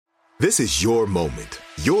This is your moment,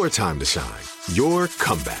 your time to shine, your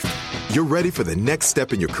comeback. You're ready for the next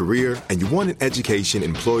step in your career, and you want an education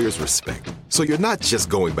employers respect. So you're not just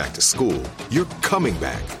going back to school, you're coming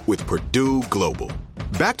back with Purdue Global.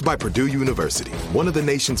 Backed by Purdue University, one of the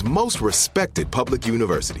nation's most respected public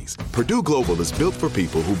universities, Purdue Global is built for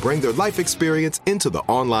people who bring their life experience into the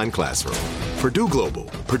online classroom. Purdue Global,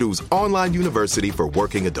 Purdue's online university for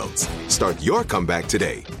working adults. Start your comeback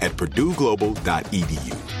today at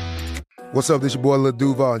purdueglobal.edu. What's up, this your boy Lil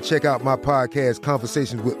Duval, and check out my podcast,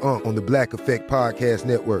 Conversations with Unc, on the Black Effect Podcast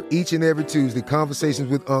Network. Each and every Tuesday, Conversations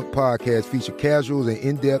with Unc podcast feature casual and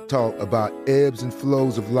in-depth talk about ebbs and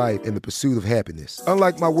flows of life and the pursuit of happiness.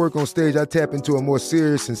 Unlike my work on stage, I tap into a more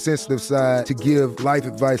serious and sensitive side to give life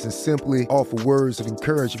advice and simply offer words of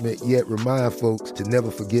encouragement, yet remind folks to never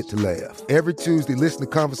forget to laugh. Every Tuesday, listen to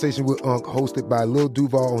Conversation with Unc, hosted by Lil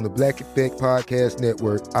Duval on the Black Effect Podcast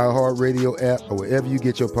Network, iHeartRadio app, or wherever you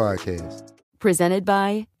get your podcasts. Presented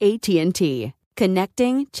by AT&T.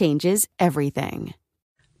 Connecting changes everything.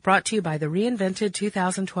 Brought to you by the reinvented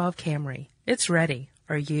 2012 Camry. It's ready.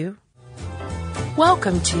 Are you?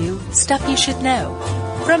 Welcome to Stuff You Should Know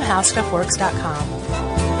from HowStuffWorks.com.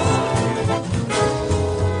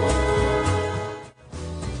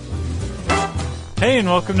 Hey, and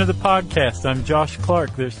welcome to the podcast. I'm Josh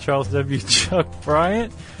Clark. There's Charles W. Chuck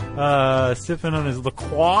Bryant, sipping on his La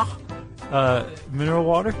Croix mineral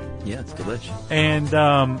water. Yeah, it's delicious. And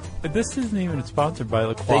this isn't even sponsored by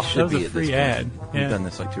La Croix. They should that was be a free ad. We've Yeah. done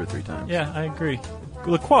this like 2 or 3 times. Yeah, I agree.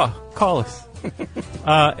 La Croix, call us.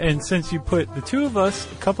 And since you put the two of us,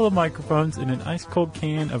 a couple of microphones, and an ice-cold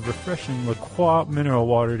can of refreshing La Croix mineral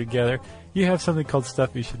water together, you have something called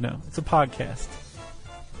Stuff You Should Know. It's a podcast.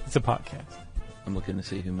 It's a podcast. I'm looking to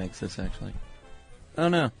see who makes this, actually. Oh,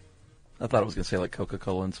 no. I thought it was going to say, like,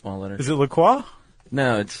 Coca-Cola in small letters. Is it La Croix?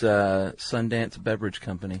 No, it's Sundance Beverage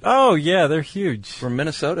Company. Oh, yeah, they're huge. From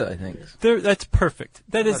Minnesota, I think. That's perfect.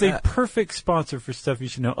 That is a that? perfect sponsor for Stuff You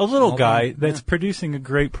Should Know. A little Small guy town, that's yeah. producing a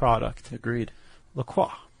great product. Agreed. La Croix.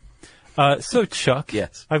 So, Chuck,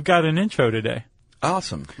 Yes. I've got an intro today.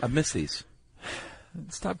 Awesome. I've missed these.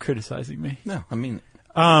 Stop criticizing me. No, I mean,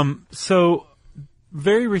 So,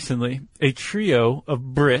 very recently, a trio of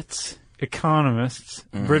Brits, economists,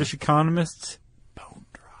 British economists, bone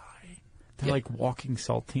dry. They're Yeah. like walking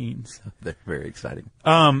saltines. they're very exciting.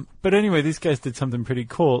 But anyway, these guys did something pretty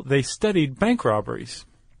cool. They studied bank robberies.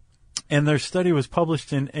 And their study was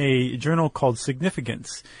published in a journal called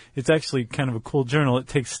Significance. It's actually kind of a cool journal. It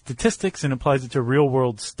takes statistics and applies it to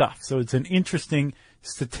real-world stuff. So it's an interesting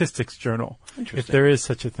statistics journal, if there is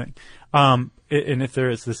such a thing. And if there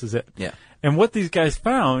is, this is it. Yeah. And what these guys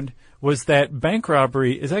found was that bank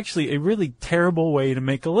robbery is actually a really terrible way to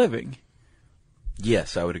make a living.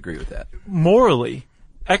 Yes, I would agree with that. Morally,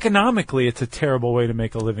 economically, it's a terrible way to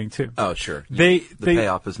make a living too. Oh, sure. The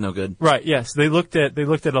payoff is no good. Right, yes. They looked at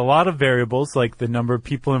a lot of variables, like the number of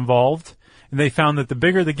people involved, and they found that the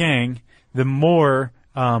bigger the gang, the more,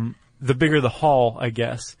 the bigger the haul, I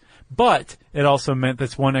guess. But it also meant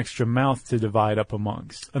that's one extra mouth to divide up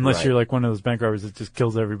amongst, unless Right. you're like one of those bank robbers that just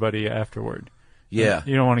kills everybody afterward. Yeah.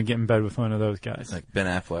 You don't want to get in bed with one of those guys. Like Ben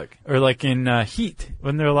Affleck. Or like in Heat.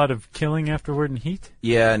 Wasn't there a lot of killing afterward in Heat?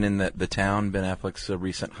 Yeah, and in the Town, Ben Affleck's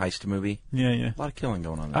recent heist movie. Yeah, yeah. A lot of killing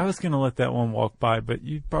going on there. I was going to let that one walk by, but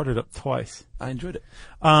you brought it up twice. I enjoyed it.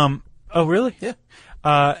 Oh, really? Yeah.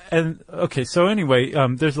 And okay, so anyway,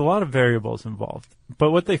 there's a lot of variables involved.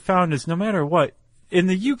 But what they found is no matter what, in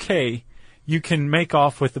the UK, you can make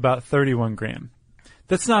off with about 31 grand.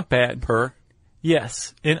 That's not bad. Per?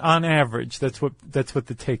 Yes. On average, that's what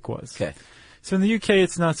the take was. Okay. So in the UK,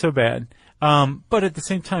 it's not so bad. But at the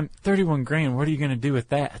same time, 31 grand, what are you going to do with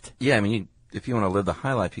that? Yeah, I mean, if you want to live the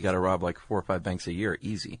high life, you got to rob like 4 or 5 banks a year,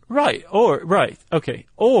 easy. Right. Okay.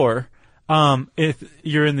 Or, if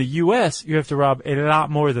you're in the US, you have to rob a lot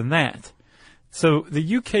more than that. So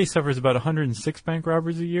the UK suffers about 106 bank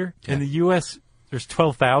robberies a year. Okay. In the US, there's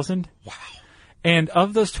 12,000. Wow. And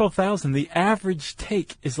of those 12,000, the average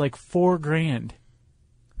take is like 4 grand.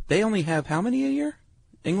 They only have how many a year?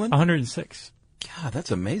 England? 106. God, that's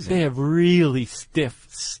amazing. They have really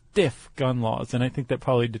stiff gun laws, and I think that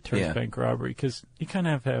probably deters Yeah. bank robbery because you kind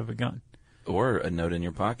of have to have a gun. Or a note in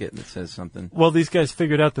your pocket that says something. Well, these guys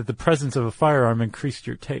figured out that the presence of a firearm increased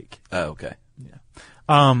your take. Oh, okay.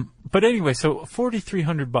 But anyway, so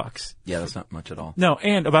 $4,300. Yeah, that's not much at all. No,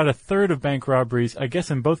 and about a third of bank robberies, I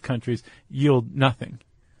guess in both countries, yield nothing.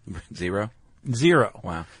 0? 0.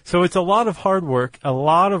 Wow. So it's a lot of hard work, a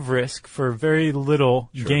lot of risk for very little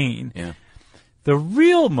gain. Yeah. The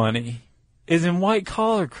real money is in white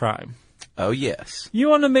collar crime. Oh, yes. You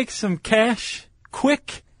want to make some cash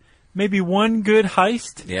quick? maybe one good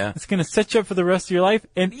heist. Yeah. It's going to set you up for the rest of your life.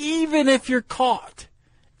 And even if you're caught,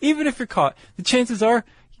 the chances are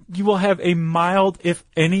you will have a mild, if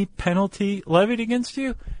any, penalty levied against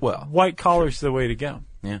you. Well, white collar's the way to go.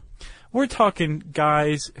 Yeah. We're talking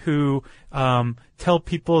guys who tell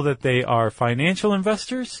people that they are financial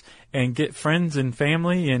investors and get friends and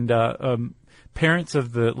family and parents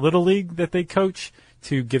of the little league that they coach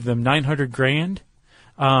to give them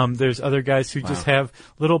 $900,000. There's other guys who just have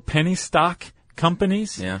little penny stock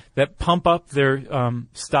companies that pump up their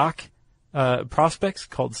stock prospects,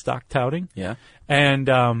 called stock touting, and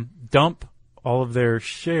dump all of their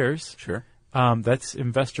shares. Sure. That's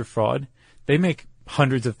investor fraud. They make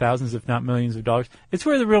hundreds of thousands, if not millions of dollars. It's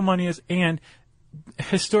where the real money is, and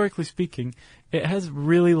historically speaking, it has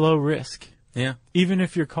really low risk. Yeah. Even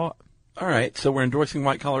if you're caught. All right, so we're endorsing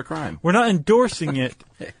white-collar crime. We're not endorsing it.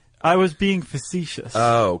 I was being facetious.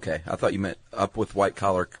 Oh, okay. I thought you meant up with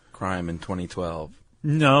white-collar crime in 2012.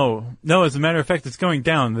 No, as a matter of fact, it's going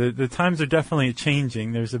down. The times are definitely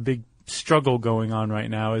changing. There's a big struggle going on right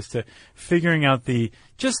now as to figuring out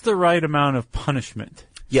just the right amount of punishment.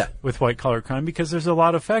 Yeah. With white-collar crime, because there's a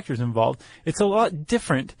lot of factors involved. It's a lot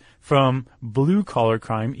different from blue-collar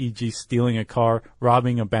crime, e.g. stealing a car,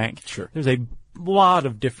 robbing a bank. Sure. There's a lot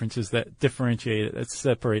of differences that differentiate it, that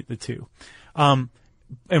separate the two. And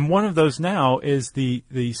one of those now is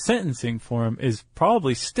the sentencing for him is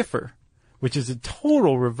probably stiffer, which is a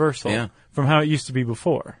total reversal from how it used to be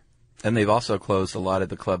before. And they've also closed a lot of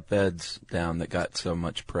the club feds down that got so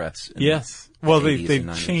much press. Yes. Well, they've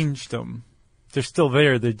they've changed them. They're still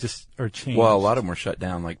there. They just are changed. Well, a lot of them were shut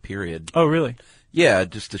down, period. Oh, really? Yeah,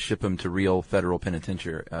 just to ship them to real federal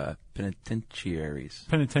penitentiaries.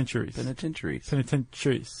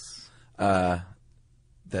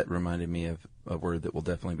 That reminded me of a word that we'll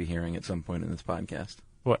definitely be hearing at some point in this podcast.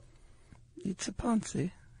 What? It's a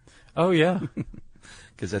Ponzi. Oh, yeah.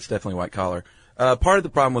 Because that's definitely white collar. Part of the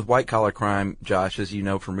problem with white collar crime, Josh, as you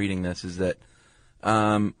know from reading this, is that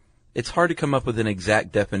it's hard to come up with an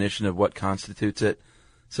exact definition of what constitutes it.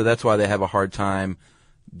 So that's why they have a hard time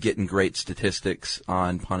getting great statistics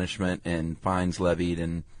on punishment and fines levied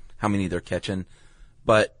and how many they're catching.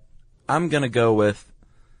 But I'm going to go with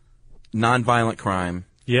nonviolent crime.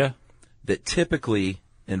 Yeah. That typically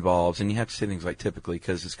involves, and you have to say things like typically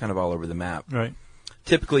because it's kind of all over the map. Right.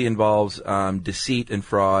 Typically involves deceit and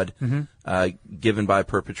fraud given by a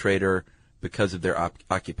perpetrator because of their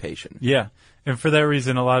occupation. Yeah. And for that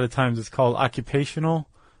reason, a lot of times it's called occupational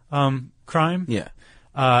crime. Yeah.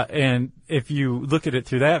 And if you look at it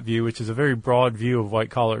through that view, which is a very broad view of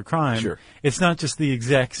white-collar crime, it's not just the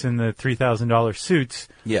execs in the $3,000 suits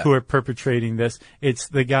who are perpetrating this. It's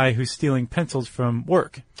the guy who's stealing pencils from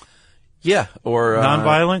work. Yeah, or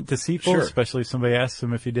nonviolent, deceitful, especially if somebody asks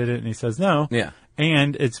him if he did it and he says no. Yeah.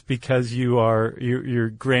 And it's because you're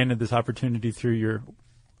granted this opportunity through your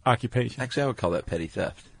occupation. Actually, I would call that petty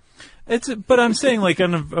theft. But I'm saying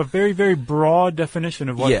on a very, very broad definition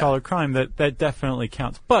of white-collar crime, that definitely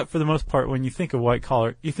counts. But for the most part, when you think of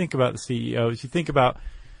white-collar, you think about the CEOs, you think about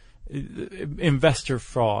investor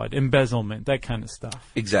fraud, embezzlement, that kind of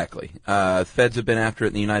stuff. Exactly. Feds have been after it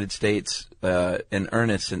in the United States in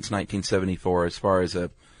earnest since 1974 as far as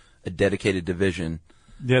a dedicated division.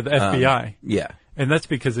 Yeah, the FBI. Yeah. And that's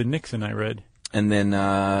because of Nixon, I read. And then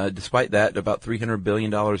despite that, about $300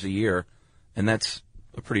 billion a year, and that's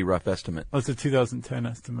a pretty rough estimate. Oh, it's a 2010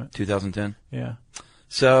 estimate. 2010? Yeah.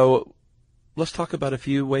 So let's talk about a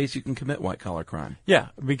few ways you can commit white-collar crime. Yeah,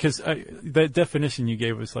 because that definition you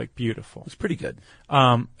gave was beautiful. It's pretty good.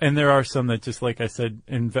 And there are some that just, like I said,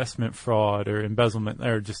 investment fraud or embezzlement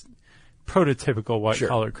are just prototypical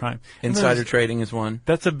white-collar crime. Insider trading is one.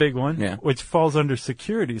 That's a big one, which falls under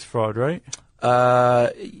securities fraud, right?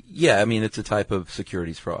 Yeah, I mean, it's a type of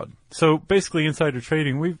securities fraud. So basically insider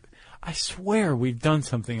trading, I swear we've done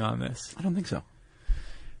something on this. I don't think so.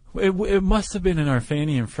 It must have been in our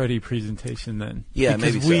Fannie and Freddie presentation then. Yeah,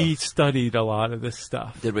 maybe so. Because we studied a lot of this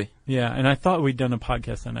stuff. Did we? Yeah, and I thought we'd done a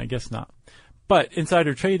podcast on it. I guess not. But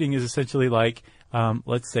insider trading is essentially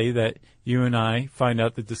let's say that you and I find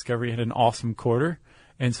out that Discovery had an awesome quarter,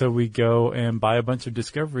 and so we go and buy a bunch of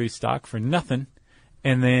Discovery stock for nothing,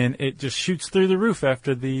 and then it just shoots through the roof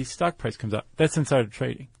after the stock price comes up. That's insider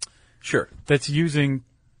trading. Sure. That's using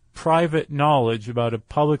private knowledge about a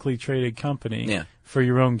publicly traded company for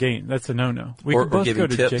your own gain. That's a no-no. We could both giving go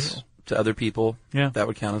to tips jail. To other people. Yeah. That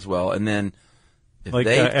would count as well. And then if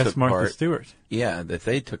they ask took Martha part, Stewart. Yeah, if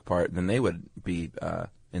they took part, then they would be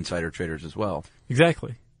insider traders as well.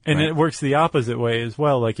 Exactly. And it works the opposite way as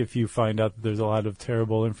well. Like if you find out that there's a lot of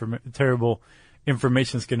terrible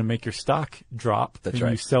information that's going to make your stock drop, and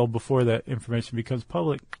you sell before that information becomes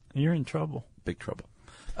public, you're in trouble. Big trouble.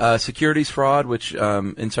 Securities fraud, which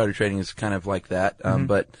insider trading is kind of like that,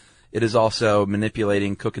 but it is also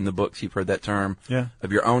manipulating, cooking the books, you've heard that term,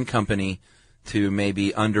 of your own company to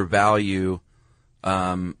maybe undervalue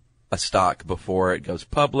a stock before it goes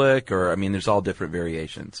public, or, I mean, there's all different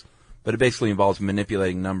variations. But it basically involves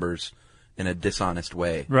manipulating numbers in a dishonest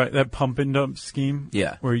way. Right, that pump and dump scheme.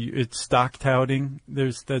 Yeah. Where it's stock touting.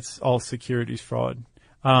 That's all securities fraud.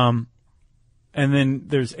 And then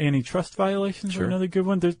there's antitrust violations, Sure. another good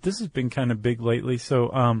one. This has been kind of big lately.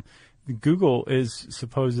 So Google is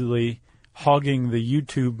supposedly hogging the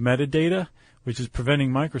YouTube metadata, which is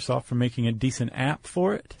preventing Microsoft from making a decent app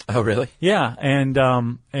for it. Oh, really? Yeah, and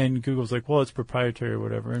Google's like, well, it's proprietary or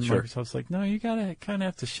whatever, and Sure. Microsoft's like, no, you gotta kind of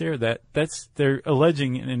have to share that. They're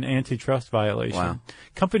alleging an antitrust violation. Wow.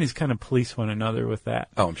 Companies kind of police one another with that.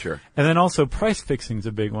 Oh, I'm sure. And then also price fixing's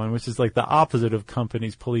a big one, which is like the opposite of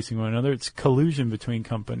companies policing one another. It's collusion between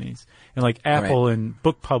companies, and like Apple and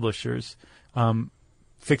book publishers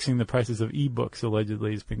fixing the prices of ebooks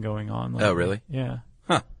allegedly has been going on lately. Oh, really? Yeah.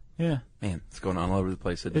 Huh. Yeah. Man, it's going on all over the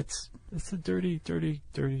place, isn't it? It's a dirty, dirty,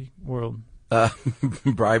 dirty world.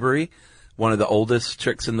 Bribery, one of the oldest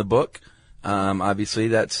tricks in the book. Obviously,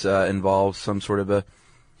 that's involves some sort of a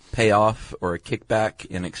payoff or a kickback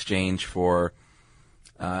in exchange for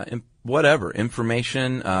whatever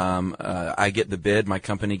information. I get the bid, my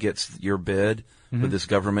company gets your bid for this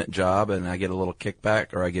government job, and I get a little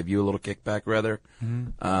kickback, or I give you a little kickback, rather.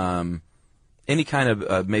 Any kind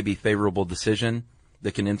of maybe favorable decision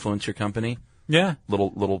that can influence your company. Yeah.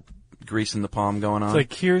 Little grease in the palm going on. It's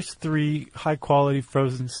like, here's 3 high-quality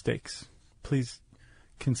frozen steaks. Please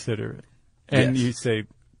consider it. And Yes. you say,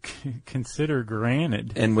 consider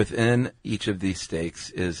granted. And within each of these steaks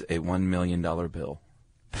is a $1 million bill.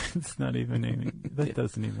 It's not even that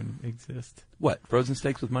doesn't even exist. What? Frozen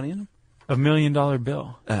steaks with money in them? $1 million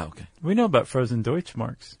bill. Oh, okay. We know about frozen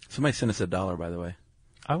Deutschmarks. Somebody sent us $1, by the way.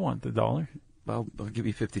 I want the dollar. I'll give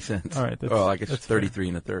you 50 cents. All right. Oh, I guess that's 33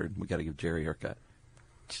 and a third. We got to give Jerry a haircut.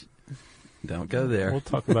 Don't go there. We'll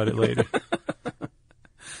talk about it later.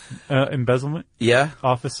 Embezzlement. Yeah.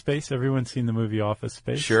 Office Space. Everyone's seen the movie Office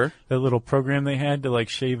Space. Sure. That little program they had to like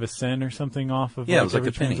shave a cent or something off of Yeah, it was like every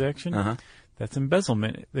a penny. transaction. Uh-huh. That's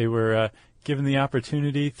embezzlement. They were given the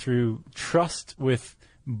opportunity through trust with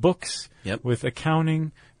books, Yep. with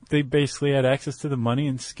accounting. They basically had access to the money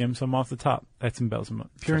and skimmed some off the top. That's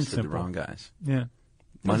embezzlement. Pure Trusted and simple. the wrong guys. Yeah. Money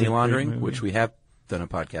That was a great laundering, movie. which we have done a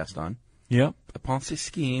podcast on. Yep. Ponzi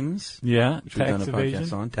schemes, Yeah. which we've Tax done a evasion.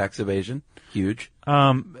 podcast on. Tax evasion. Huge.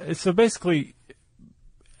 So basically,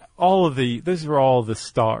 those are all the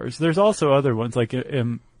stars. There's also other ones like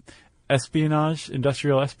espionage,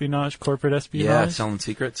 industrial espionage, corporate espionage. Yeah, selling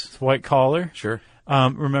secrets. It's white collar. Sure.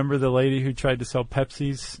 Remember the lady who tried to sell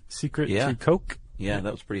Pepsi's secret Yeah. to Coke? Yeah,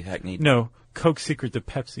 that was pretty hackneyed. No, Coke's secret to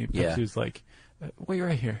Pepsi. And Pepsi Yeah. was like, wait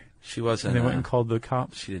right here. She wasn't. And they went and called the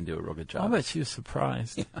cops. She didn't do a real good I'll job. bet she was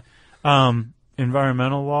surprised.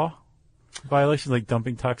 Environmental law violations like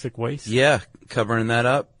dumping toxic waste. Yeah, covering that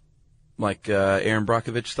up, like Aaron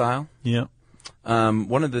Brockovich style. Yeah.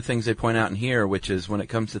 One of the things they point out in here, which is when it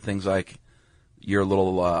comes to things like your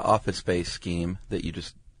little office space scheme that you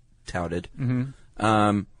just touted,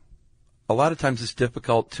 a lot of times it's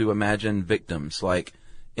difficult to imagine victims. Like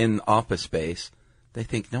in Office Space, they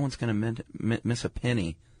think no one's going to miss a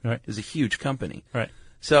penny. Right. It's a huge company. Right.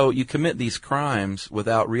 So you commit these crimes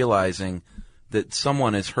without realizing that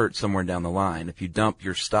someone is hurt somewhere down the line. If you dump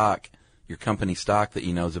your stock, your company stock that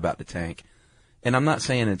you know is about to tank, and I'm not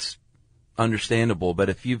saying it's understandable, but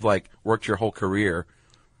if you've like worked your whole career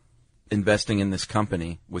investing in this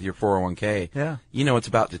company with your 401k, Yeah. you know it's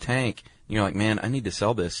about to tank, and you're like, man, I need to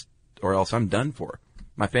sell this or else I'm done for.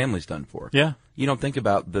 My family's done for. Yeah. You don't think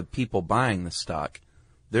about the people buying the stock.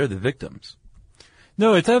 They're the victims.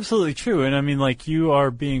 No, it's absolutely true. And I mean, like, you are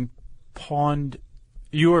being pawned.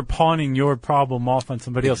 You are pawning your problem off on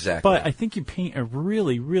somebody else. Exactly. But I think you paint a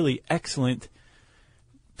really, really excellent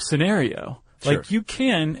scenario. Sure. Like, you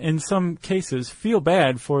can, in some cases, feel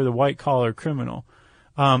bad for the white-collar criminal,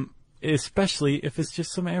 especially if it's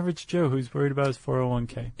just some average Joe who's worried about his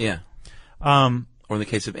 401k. Yeah. Or in the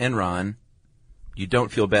case of Enron, you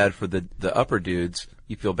don't feel bad for the upper dudes.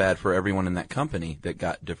 You feel bad for everyone in that company that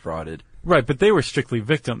got defrauded. Right, but they were strictly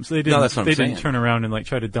victims. They didn't. that's what I'm they saying. didn't turn around and like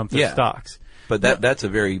try to dump their Yeah. stocks. But that's a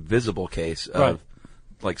very visible case of Right.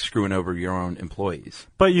 like screwing over your own employees.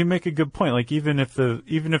 But you make a good point. Like even if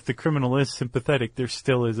the criminal is sympathetic, there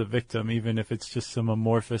still is a victim, even if it's just some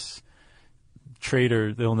amorphous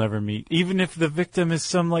trader they'll never meet, even if the victim is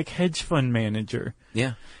some like hedge fund manager.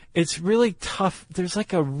 Yeah. It's really tough. There's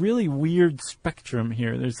like a really weird spectrum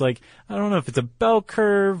here. There's like, I don't know if it's a bell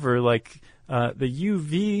curve or like the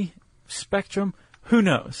UV spectrum. Who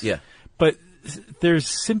knows? Yeah. But there's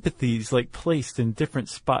sympathies like placed in different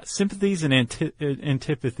spots. Sympathies and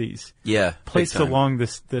antipathies. Yeah. Placed along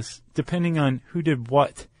this, depending on who did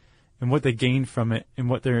what and what they gained from it and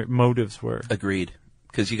what their motives were. Agreed.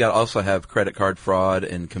 Because you got to also have credit card fraud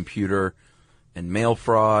and computer and mail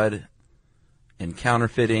fraud and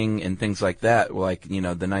counterfeiting and things like that, like,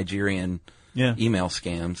 the Nigerian email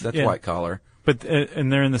scams. That's white collar. But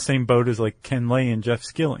and they're in the same boat as like Ken Lay and Jeff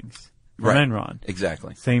Skillings from Right. Enron.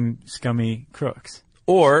 Exactly. Same scummy crooks.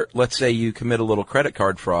 Or let's say you commit a little credit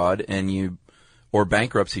card fraud or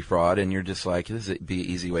bankruptcy fraud, and you're just like, this would be an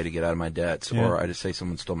easy way to get out of my debts. Yeah. Or I just say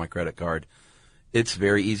someone stole my credit card. It's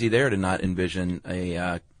very easy there to not envision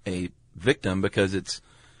a victim because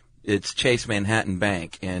it's Chase Manhattan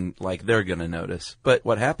Bank, and like they're going to notice. But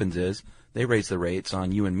what happens is they raise the rates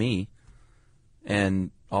on you and me,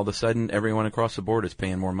 and all of a sudden everyone across the board is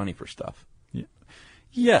paying more money for stuff. Yeah.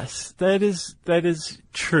 Yes, that is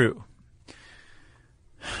true.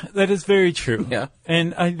 That is very true. Yeah.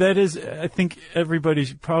 And I think everybody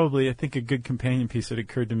should probably, I think a good companion piece that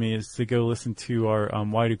occurred to me is to go listen to our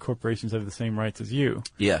Why Do Corporations Have the Same Rights as You?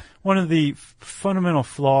 Yeah. One of the fundamental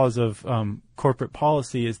flaws of corporate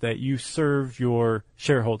policy is that you serve your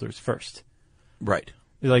shareholders first. Right.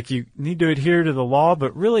 Like, you need to adhere to the law,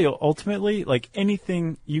 but really, ultimately, like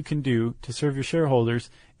anything you can do to serve your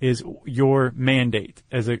shareholders is your mandate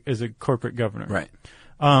as a corporate governor. Right.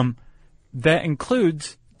 That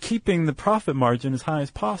includes keeping the profit margin as high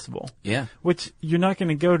as possible. Yeah. Which you're not going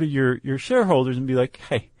to go to your shareholders and be like,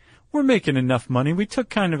 hey, we're making enough money. We took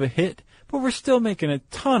kind of a hit, but we're still making a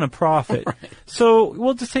ton of profit. Right. So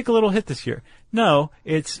we'll just take a little hit this year. No,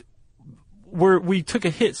 we took a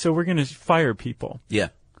hit, so we're going to fire people. Yeah.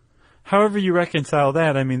 However you reconcile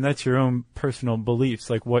that, I mean, that's your own personal beliefs,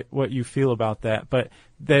 like what you feel about that. But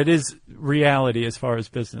that is reality as far as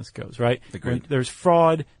business goes, right? Agreed. When there's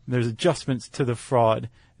fraud, there's adjustments to the fraud,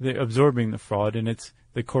 they're absorbing the fraud, and it's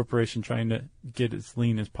the corporation trying to get as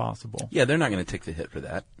lean as possible. Yeah, they're not going to take the hit for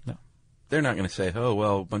that. No. They're not going to say, oh,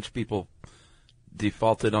 well, a bunch of people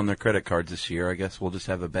defaulted on their credit cards this year. I guess we'll just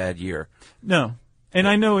have a bad year. No. And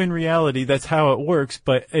I know in reality that's how it works,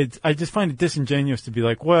 but I just find it disingenuous to be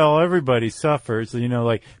like, well, everybody suffers.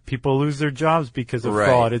 Like people lose their jobs because of Right.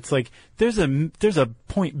 fraud. It's like there's a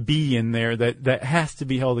point B in there that has to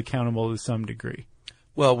be held accountable to some degree.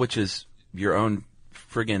 Well, which is your own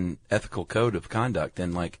friggin' ethical code of conduct.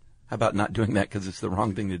 And like, how about not doing that because it's the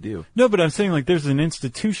wrong thing to do? No, but I'm saying like there's an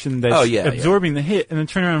institution that's absorbing the hit and then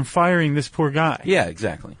turn around and firing this poor guy. Yeah,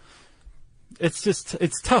 exactly.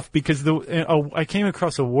 It's tough because I came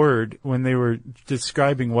across a word when they were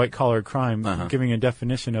describing white collar crime, giving a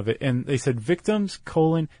definition of it, and they said victims :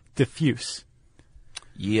 diffuse.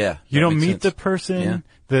 Yeah. You don't meet sense. the person.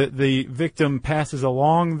 Yeah. The victim passes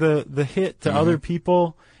along the hit to other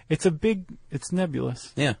people. It's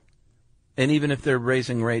nebulous. Yeah. And even if they're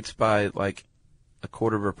raising rates by like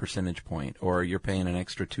 0.25 percentage point, or you're paying an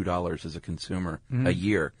extra $2 as a consumer a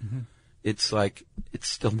year, it's like, it's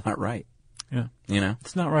still not right. Yeah.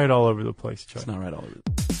 It's not right all over the place, Chuck. It's not right all over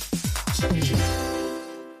the place.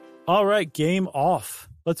 All right, game off.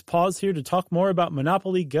 Let's pause here to talk more about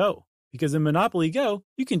Monopoly Go. Because in Monopoly Go,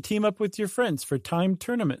 you can team up with your friends for timed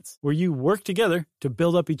tournaments where you work together to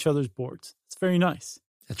build up each other's boards. It's very nice.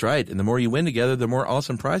 That's right. And the more you win together, the more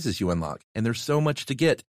awesome prizes you unlock. And there's so much to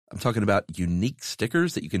get. I'm talking about unique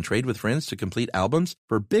stickers that you can trade with friends to complete albums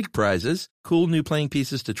for big prizes, cool new playing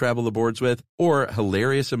pieces to travel the boards with, or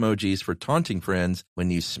hilarious emojis for taunting friends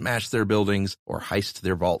when you smash their buildings or heist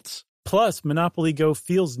their vaults. Plus, Monopoly Go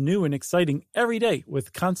feels new and exciting every day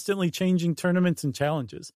with constantly changing tournaments and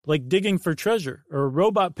challenges, like digging for treasure or a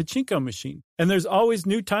robot pachinko machine. And there's always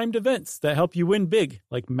new timed events that help you win big,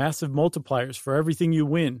 like massive multipliers for everything you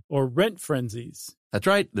win or rent frenzies. That's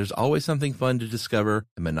right. There's always something fun to discover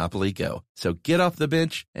in Monopoly Go. So get off the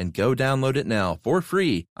bench and go download it now for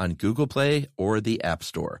free on Google Play or the App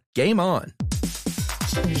Store. Game on!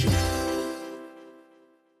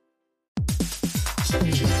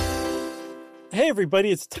 Hey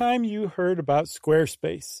everybody, it's time you heard about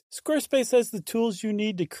Squarespace. Squarespace has the tools you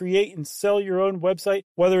need to create and sell your own website.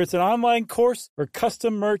 Whether it's an online course or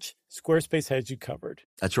custom merch, Squarespace has you covered.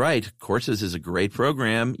 That's right. Courses is a great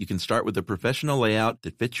program. You can start with a professional layout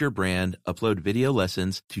that fits your brand, upload video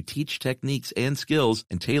lessons to teach techniques and skills,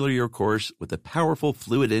 and tailor your course with a powerful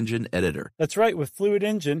Fluid Engine editor. That's right. With Fluid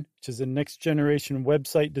Engine, which is a next-generation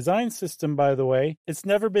website design system, by the way, it's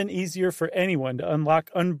never been easier for anyone to unlock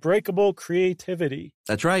unbreakable creativity.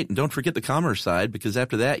 That's right. And don't forget the commerce side, because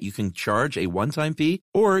after that, you can charge a one-time fee,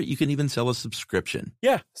 or you can even sell a subscription.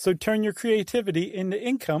 Yeah, so turn your creativity into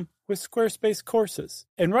income with Squarespace courses.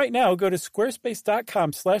 And right now, go to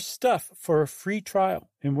squarespace.com/stuff for a free trial.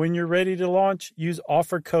 And when you're ready to launch, use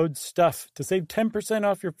offer code STUFF to save 10%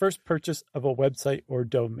 off your first purchase of a website or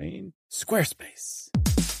domain. Squarespace.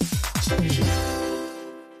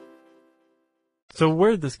 So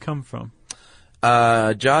where did this come from?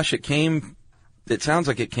 Josh, it sounds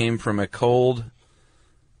like it came from a cold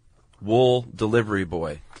wool delivery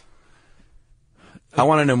boy. I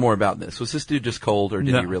want to know more about this. Was this dude just cold, or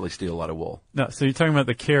did he really steal a lot of wool? No, so you're talking about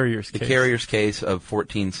the Carrier's case. The Carrier's case of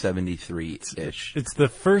 1473-ish. It's the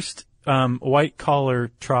first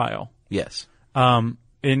white-collar trial. Yes. And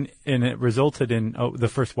it resulted in the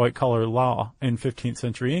first white-collar law in 15th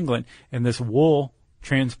century England. And this wool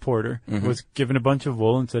transporter was given a bunch of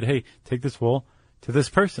wool and said, hey, take this wool to this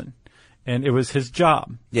person. And it was his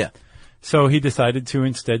job. Yeah. So he decided to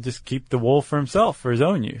instead just keep the wool for himself, for his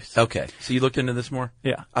own use. Okay. So you looked into this more?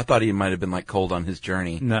 Yeah. I thought he might have been like cold on his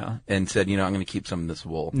journey. No. And said, I'm going to keep some of this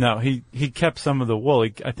wool. No, he kept some of the wool.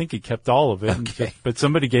 I think he kept all of it. Okay. But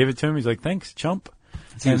somebody gave it to him. He's like, thanks, chump.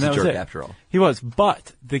 He was a jerk after all. He was.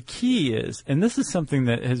 But the key is, and this is something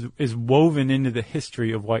that is woven into the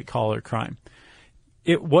history of white-collar crime,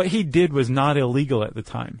 what he did was not illegal at the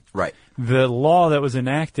time. Right. The law that was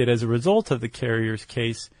enacted as a result of the Carrier's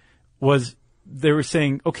case was, they were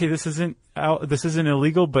saying, okay, this isn't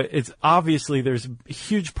illegal, but it's obviously there's a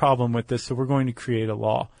huge problem with this, so we're going to create a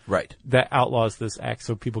law that outlaws this act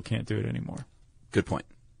so people can't do it anymore. Good point.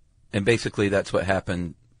 And basically that's what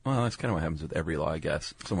happened. Well, that's kind of what happens with every law, I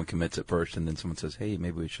guess. Someone commits it first, and then someone says, hey,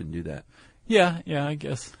 maybe we shouldn't do that. Yeah, I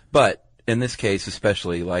guess. But in this case,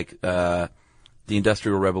 especially, like the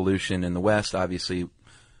Industrial Revolution in the West, obviously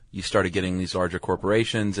you started getting these larger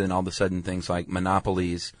corporations, and all of a sudden things like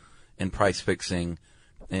monopolies and price fixing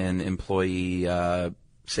and employee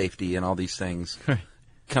safety and all these things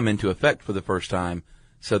come into effect for the first time.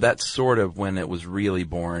 So that's sort of when it was really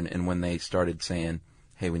born, and when they started saying,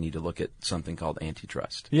 hey, we need to look at something called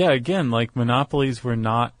antitrust. Yeah, again, like monopolies were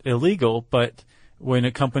not illegal, but when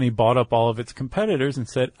a company bought up all of its competitors and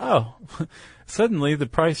said, oh, suddenly the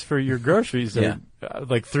price for your groceries are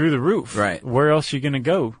like through the roof. Right. Where else are you going to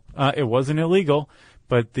go? It wasn't illegal,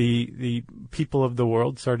 but the people of the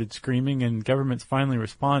world started screaming, and governments finally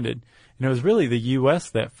responded. And it was really the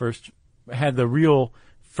U.S. that first had the real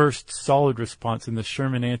first solid response in the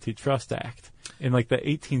Sherman Antitrust Act in like the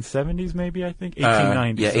 1870s, maybe, I think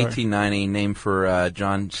 1890. 1890, named for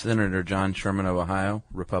Senator John Sherman of Ohio,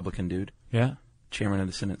 Republican dude. Yeah. Chairman of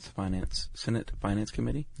the Senate Finance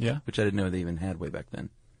Committee. Yeah. Which I didn't know they even had way back then.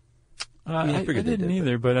 I didn't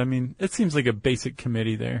either, but I mean, it seems like a basic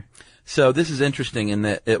committee there. So this is interesting in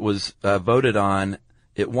that it was voted on.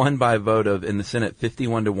 It won by a vote of, in the Senate,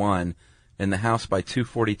 51-1, in the House by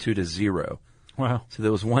 242-0. Wow. So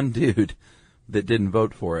there was one dude that didn't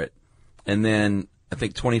vote for it. And then I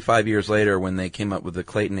think 25 years later, when they came up with the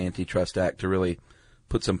Clayton Antitrust Act to really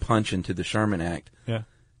put some punch into the Sherman Act,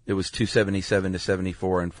 it was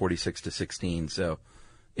 277-74 and 46-16. So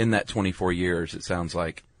in that 24 years, it sounds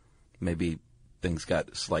like maybe things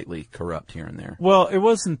got slightly corrupt here and there. Well, it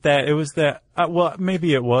wasn't that. It was that, well,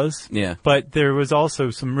 maybe it was. Yeah. But there was also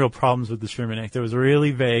some real problems with the Sherman Act. It was really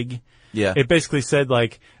vague. Yeah. It basically said,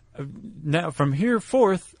 like, now from here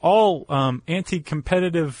forth, all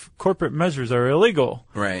anti-competitive corporate measures are illegal.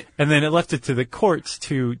 Right. And then it left it to the courts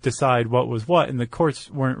to decide what was what, and the courts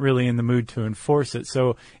weren't really in the mood to enforce it.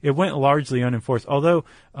 So it went largely unenforced. Although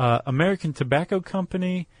American Tobacco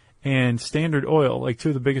Company and Standard Oil, like two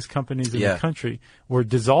of the biggest companies in the country, were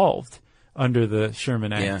dissolved under the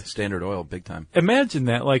Sherman Act. Yeah, Standard Oil, big time. Imagine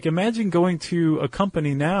that. Like, imagine going to a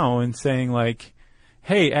company now and saying, like,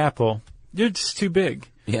 hey, Apple, you're just too big.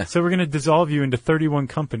 Yeah. So we're going to dissolve you into 31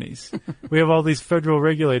 companies. We have all these federal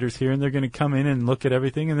regulators here, and they're going to come in and look at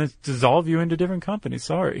everything and then dissolve you into different companies.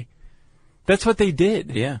 Sorry. That's what they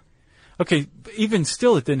did. Yeah. Okay, even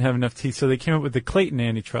still it didn't have enough teeth, so they came up with the Clayton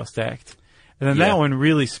Antitrust Act. And then that one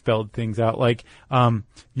really spelled things out. Like,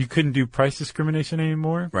 you couldn't do price discrimination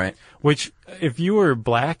anymore. Right. Which, if you were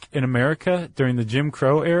black in America during the Jim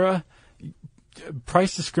Crow era,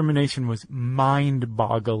 price discrimination was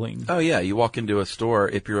mind-boggling. Oh, yeah. You walk into a store,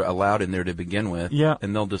 if you're allowed in there to begin with,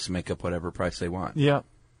 and they'll just make up whatever price they want. Yeah.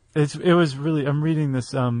 It was really, I'm reading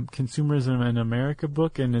this Consumerism in America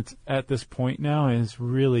book, and it's at this point now, and it's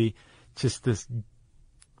really just this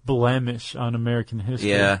blemish on American history.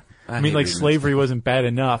 Yeah. I mean, like, slavery wasn't bad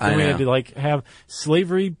enough. And we had to, like, have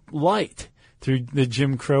slavery light through the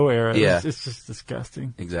Jim Crow era. Yeah. It's just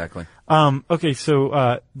disgusting. Exactly. Okay,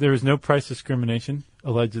 so there was no price discrimination,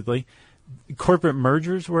 allegedly. Corporate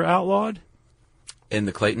mergers were outlawed. In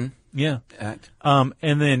the Clayton Act.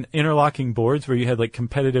 And then interlocking boards where you had, like,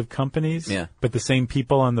 competitive companies. Yeah. But the same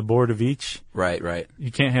people on the board of each. Right. You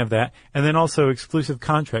can't have that. And then also exclusive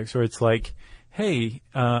contracts where it's like, hey,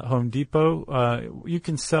 Home Depot, you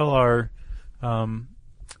can sell our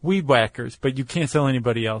weed whackers, but you can't sell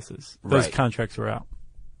anybody else's. Those Right. contracts were out.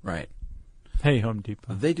 Right. Hey, Home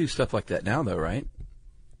Depot. They do stuff like that now, though, right?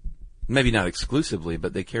 Maybe not exclusively,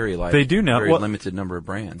 but they carry like They do now. a very Well, limited number of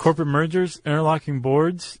brands. Corporate mergers, interlocking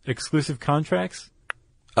boards, exclusive contracts.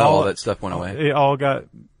 all that stuff went away. It all got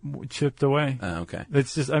chipped away. Okay.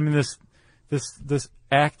 It's just, I mean, this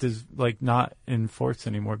act is like not in force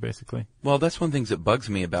anymore, basically. Well, that's one of the things that bugs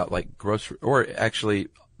me about like grocery, or actually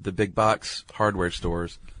the big box hardware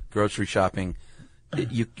stores, grocery shopping.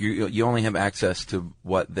 You only have access to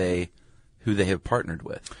who they have partnered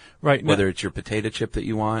with. Right. Whether it's your potato chip that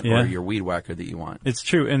you want Yeah. or your weed whacker that you want. It's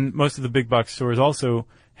true. And most of the big box stores also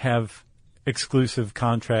have exclusive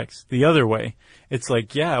contracts the other way. It's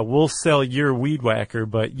like, yeah, we'll sell your weed whacker,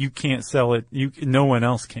 but you can't sell it. No one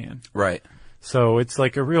else can. Right. So it's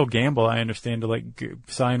like a real gamble, I understand, to like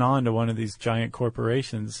sign on to one of these giant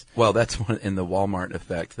corporations. Well, that's one in the Walmart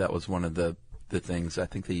effect. That was one of the things. I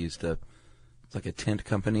think they used it's like a tent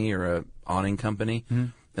company or a awning company. Mm-hmm.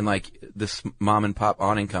 And like this mom and pop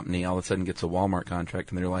awning company all of a sudden gets a Walmart contract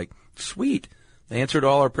and they're like, sweet. They answered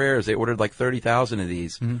all our prayers. They ordered like 30,000 of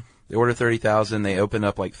these. Mm-hmm. They ordered 30,000. They open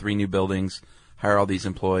up like 3 new buildings, hire all these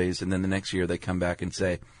employees. And then the next year they come back and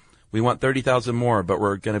say, we want 30,000 more, but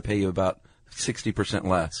we're going to pay you about 60%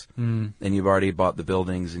 less. Mm. And you've already bought the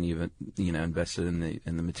buildings and you've, invested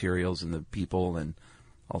in the materials and the people, and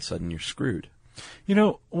all of a sudden you're screwed. You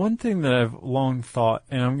know, one thing that I've long thought,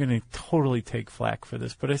 and I'm going to totally take flack for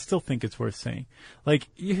this, but I still think it's worth saying. Like,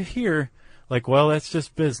 you hear, like, well, that's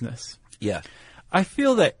just business. Yeah. I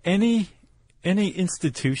feel that any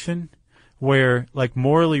institution where, like,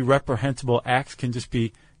 morally reprehensible acts can just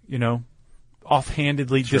be,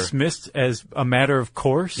 offhandedly dismissed as a matter of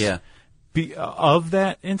course. Yeah. Of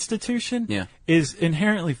that institution is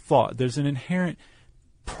inherently flawed. There's an inherent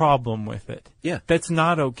problem with it. Yeah. That's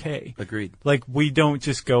not okay. Agreed. Like, we don't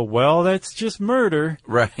just go, well, that's just murder.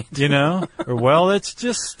 Right. Or, well, that's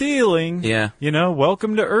just stealing. Yeah.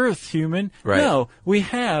 Welcome to Earth, human. Right. No, we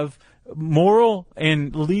have moral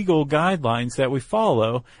and legal guidelines that we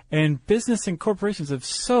follow, and business and corporations have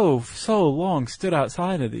so long stood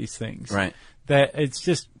outside of these things. Right. That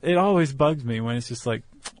it always bugs me when it's just like,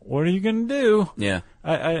 what are you going to do? Yeah.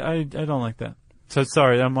 I don't like that. So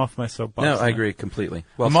sorry, I'm off my soapbox. No, I agree completely.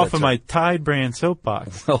 Well I'm said, off of my Tide brand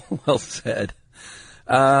soapbox. Well said.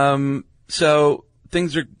 So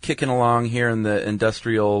things are kicking along here in the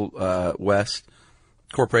industrial West.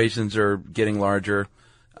 Corporations are getting larger,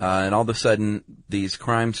 and all of a sudden these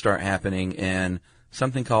crimes start happening, and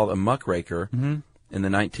something called a muckraker in the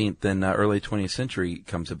 19th and early 20th century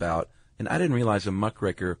comes about. And I didn't realize a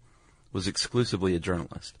muckraker was exclusively a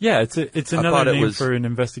journalist. Yeah, it's another name for an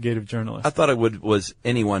investigative journalist. I thought it was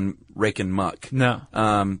anyone raking muck. No.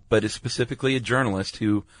 But it's specifically a journalist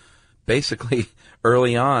who basically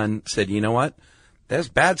early on said, you know what? There's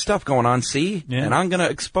bad stuff going on, see? Yeah. And I'm going to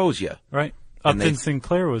expose you. Right. Upton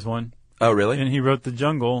Sinclair was one. Oh, really? And he wrote The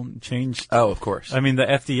Jungle, changed. Oh, of course. I mean, the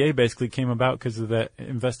FDA basically came about because of that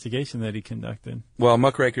investigation that he conducted. Well,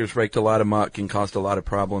 muckrakers raked a lot of muck and caused a lot of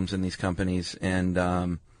problems in these companies.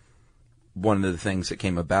 And one of the things that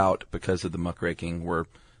came about because of the muckraking were,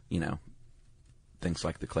 things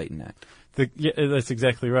like the Clayton Act. Yeah, that's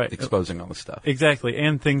exactly right. Exposing all the stuff. Exactly.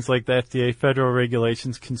 And things like the FDA, federal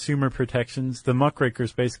regulations, consumer protections. The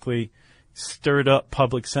muckrakers basically stirred up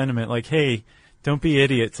public sentiment like, hey, don't be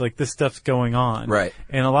idiots. Like, this stuff's going on. Right.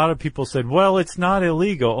 And a lot of people said, well, it's not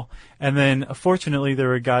illegal. And then, fortunately, there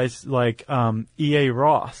were guys like E.A.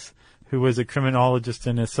 Ross, who was a criminologist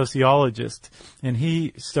and a sociologist. And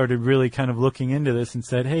he started really kind of looking into this and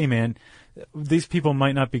said, hey, man, these people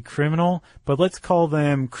might not be criminal, but let's call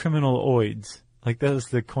them criminaloids. Like, that was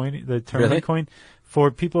the term really? they coined for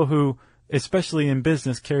people who, especially in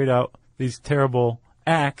business, carried out these terrible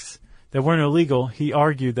acts that weren't illegal, he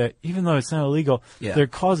argued that even though it's not illegal, they're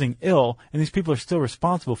causing ill, and these people are still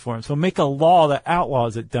responsible for them. So make a law that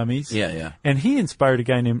outlaws it, dummies. Yeah. And he inspired a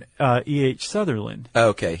guy named E.H. Sutherland.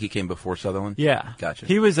 Okay, he came before Sutherland? Yeah. Gotcha.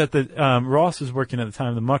 He was at the, Ross was working at the time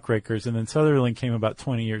of the Muckrakers, and then Sutherland came about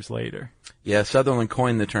 20 years later. Yeah, Sutherland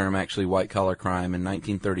coined the term, actually, white-collar crime in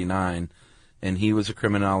 1939, and he was a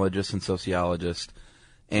criminologist and sociologist,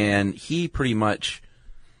 and he pretty much,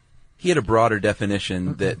 he had a broader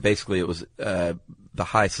definition that basically it was the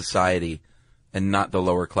high society and not the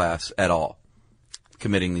lower class at all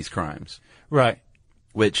committing these crimes. Right.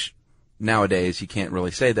 Which nowadays you can't really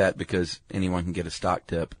say that because anyone can get a stock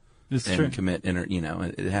tip It's and true. commit,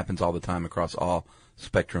 it happens all the time across all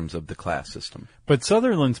spectrums of the class system. But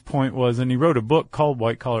Sutherland's point was, and he wrote a book called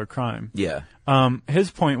White Collar Crime. Yeah. His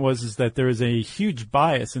point was that there is a huge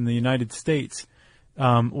bias in the United States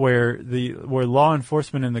where law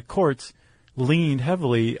enforcement and the courts leaned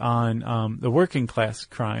heavily on the working class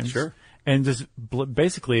crimes, Sure, and just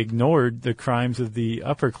basically ignored the crimes of the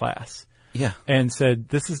upper class. Yeah. And said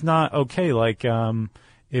this is not okay. Like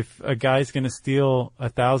if a guy's going to steal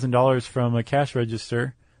 $1,000 from a cash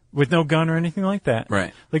register with no gun or anything like that,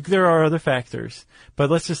 right? Like there are other factors, but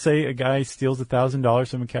let's just say a guy steals $1,000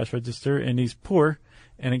 from a cash register and he's poor,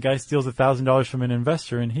 and a guy steals $1,000 from an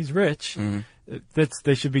investor and he's rich.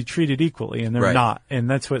 They should be treated equally, and they're not. And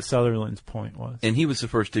that's what Sutherland's point was. And he was the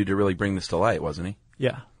first dude to really bring this to light, wasn't he?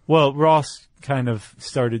 Yeah. Well, Ross kind of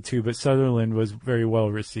started too, but Sutherland was very well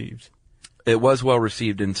received. It was well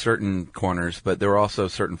received in certain corners, but there were also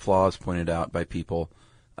certain flaws pointed out by people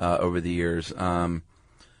over the years.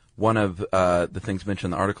 One of the things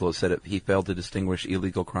mentioned in the article is that he failed to distinguish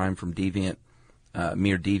illegal crime from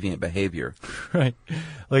mere deviant behavior. Right.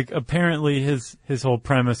 Like apparently his whole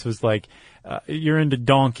premise was like, you're into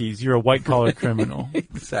donkeys, you're a white collar criminal.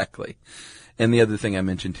 Exactly. And the other thing I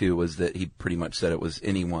mentioned too was that he pretty much said it was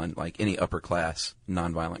anyone, like any upper class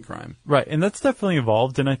nonviolent crime. Right. And that's definitely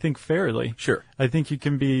evolved, and I think fairly. Sure. I think you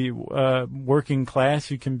can be working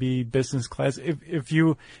class, you can be business class. If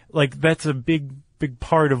you, like, that's a big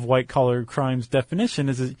part of white collar crime's definition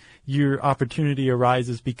is that your opportunity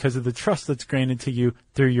arises because of the trust that's granted to you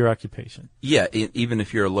through your occupation. Yeah, even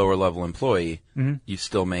if you're a lower level employee, you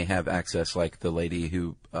still may have access, like the lady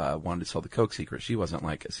who wanted to sell the Coke secret. She wasn't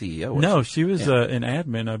like a CEO. No, she was an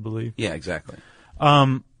admin, I believe. Yeah, exactly.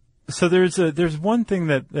 So there's one thing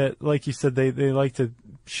that like you said, they like to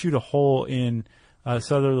shoot a hole in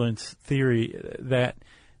Sutherland's theory that,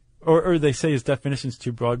 or they say his definition's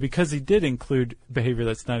too broad because he did include behavior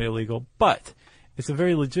that's not illegal, but it's a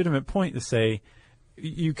very legitimate point to say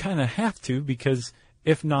you kind of have to, because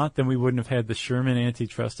if not, then we wouldn't have had the Sherman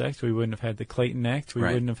Antitrust Act, we wouldn't have had the Clayton Act, we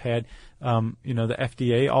wouldn't have had, the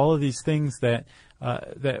FDA, all of these things that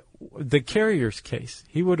the Carrier's case,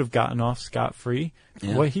 he would have gotten off scot-free.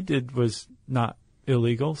 Yeah. What he did was not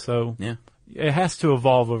illegal, so it has to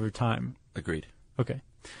evolve over time. Agreed. Okay.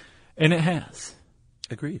 And it has.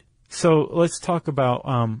 Agreed. So let's talk about,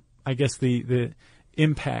 I guess, the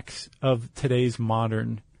impacts of today's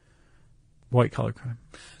modern white-collar crime.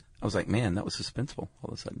 I was like, man, that was suspenseful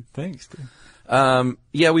all of a sudden. Thanks, dude.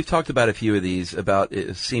 Yeah, we've talked about a few of these, about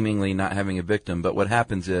it seemingly not having a victim, but what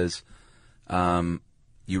happens is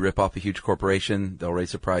you rip off a huge corporation, they'll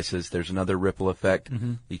raise the prices, there's another ripple effect.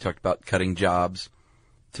 Mm-hmm. You talked about cutting jobs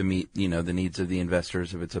to meet, the needs of the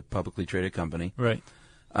investors if it's a publicly traded company. Right.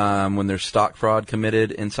 When there's stock fraud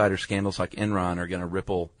committed, insider scandals like Enron are going to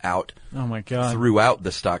ripple out throughout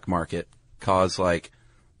the stock market, cause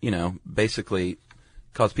basically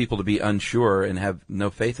cause people to be unsure and have no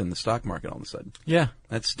faith in the stock market all of a sudden. Yeah.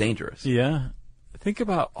 That's dangerous. Yeah. Think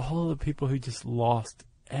about all the people who just lost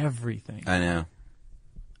everything. I know.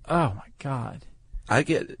 Oh my God. I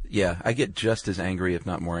get just as angry, if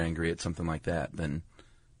not more angry, at something like that than,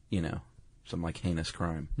 some like heinous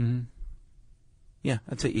crime. Mm-hmm. Yeah,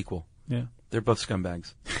 I'd say equal. Yeah. They're both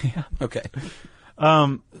scumbags. Yeah. Okay.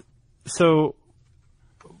 So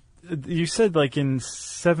you said like in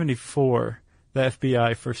 1974, the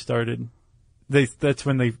FBI first started. That's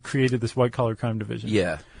when they created this white collar crime division.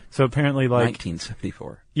 Yeah. So apparently, like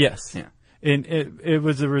 1974. Yes. Yeah. And it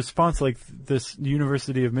was a response like this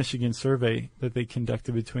University of Michigan survey that they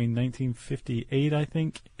conducted between 1958, I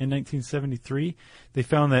think, and 1973. They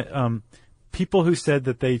found that people who said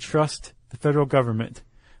that they trust the federal government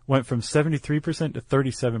went from 73% to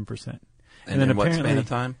 37%. And then what span of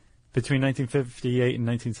time? Between 1958 and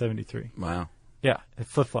 1973. Wow. Yeah, it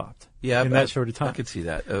flip-flopped. Yeah, in that short of time. I could see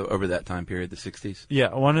that over that time period, the 60s.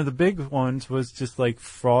 Yeah, one of the big ones was just like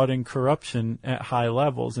fraud and corruption at high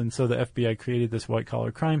levels, and so the FBI created this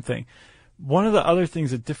white-collar crime thing. One of the other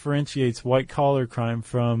things that differentiates white-collar crime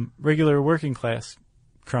from regular working-class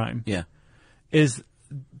crime is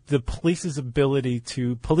the police's ability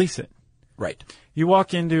to police it. Right. You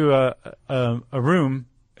walk into a room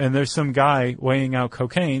and there's some guy weighing out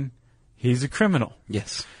cocaine, he's a criminal.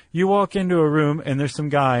 Yes. You walk into a room and there's some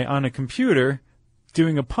guy on a computer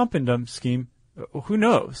doing a pump and dump scheme, who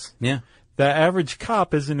knows? Yeah. The average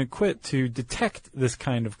cop isn't equipped to detect this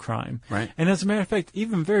kind of crime. Right. And as a matter of fact,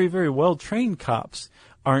 even very, very well-trained cops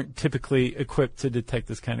aren't typically equipped to detect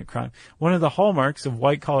this kind of crime. One of the hallmarks of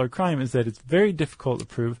white-collar crime is that it's very difficult to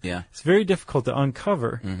prove. Yeah. It's very difficult to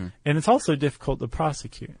uncover. Mm-hmm. And it's also difficult to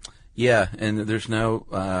prosecute. Yeah, and there's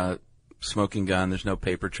no smoking gun. There's no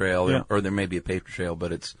paper trail. Or there may be a paper trail,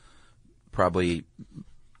 but it's probably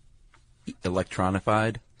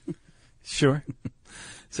electronified. Sure.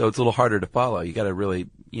 So it's a little harder to follow. You got to really,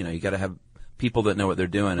 you got to have people that know what they're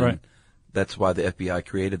doing. And that's why the FBI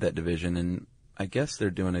created that division. And I guess they're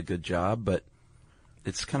doing a good job, but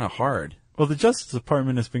it's kind of hard. Well, the Justice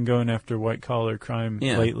Department has been going after white-collar crime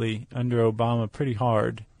lately under Obama pretty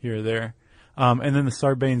hard here or there. And then the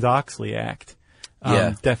Sarbanes-Oxley Act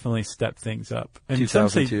definitely stepped things up. And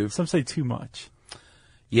 2002. Some say too much.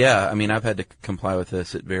 Yeah, I mean, I've had to comply with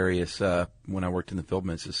this at various, when I worked in the film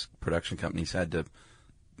business, production companies had to,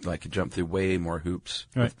 jump through way more hoops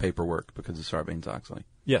with paperwork because of Sarbanes-Oxley.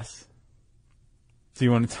 Yes. Do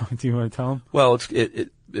you want to tell them? Well,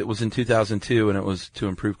 it was in 2002, and it was to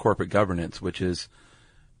improve corporate governance, which is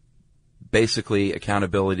basically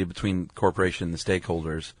accountability between corporation and the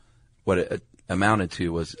stakeholders. What it amounted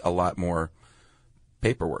to was a lot more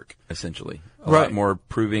paperwork, essentially. A lot more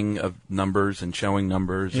proving of numbers and showing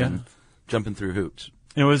numbers and jumping through hoops.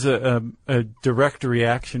 It was a direct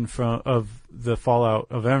reaction of the fallout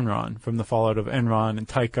of Enron, from the fallout of Enron and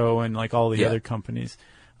Tyco and all the other companies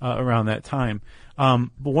around that time. But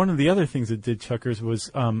one of the other things it did, Chuckers,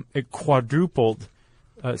 was it quadrupled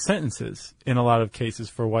sentences in a lot of cases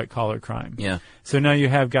for white-collar crime. Yeah. So now you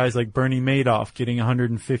have guys like Bernie Madoff getting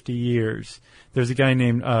 150 years. There's a guy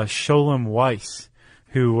named Sholem Weiss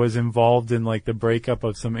who was involved in the breakup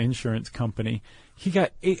of some insurance company. He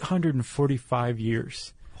got 845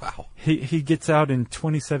 years. Wow. He gets out in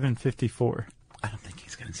 2754. I don't think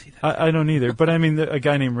he's going to see that. I don't either. But I mean, a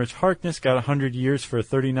guy named Rich Harkness got 100 years for a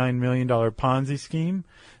 $39 million Ponzi scheme.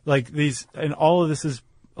 And all of this is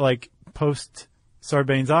post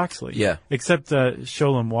Sarbanes-Oxley. Yeah. Except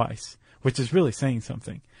Sholem Weiss, which is really saying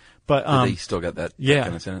something. But he still got that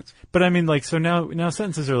kind of sentence. But I mean, so now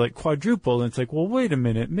sentences are quadruple, and it's well, wait a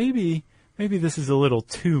minute, maybe this is a little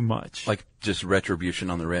too much. Just retribution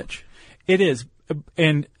on the rich. It is,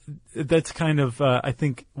 and that's kind of I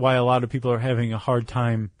think why a lot of people are having a hard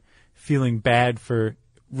time feeling bad for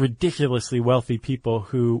ridiculously wealthy people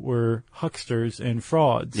who were hucksters and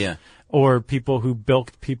frauds. Yeah. Or people who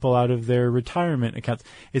bilked people out of their retirement accounts.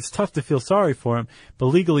 It's tough to feel sorry for them, but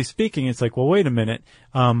legally speaking, it's well, wait a minute.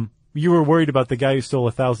 You were worried about the guy who stole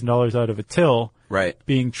 $1,000 out of a till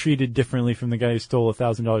being treated differently from the guy who stole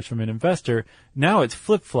 $1,000 from an investor. Now it's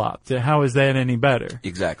flip-flopped. How is that any better?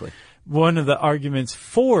 Exactly. One of the arguments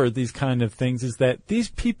for these kind of things is that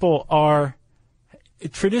these people are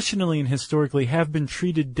traditionally and historically have been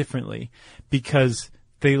treated differently because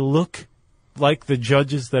they look like the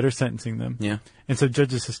judges that are sentencing them. Yeah. And so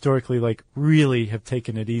judges historically really have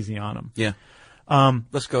taken it easy on them. Yeah.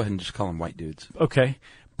 Let's go ahead and just call them white dudes. Okay.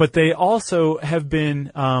 But they also have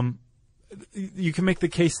been, you can make the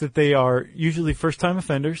case that they are usually first-time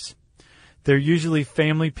offenders. They're usually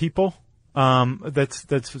family people.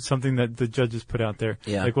 That's something that the judges put out there.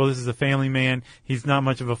 Yeah. Well, this is a family man. He's not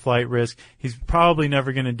much of a flight risk. He's probably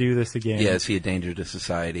never going to do this again. Yeah, is he a danger to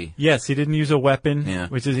society? Yes, he didn't use a weapon,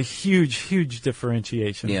 which is a huge, huge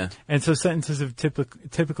differentiation. Yeah. And so sentences have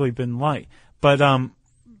typically been light. But,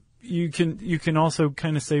 you can also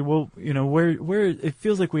kind of say, well, where it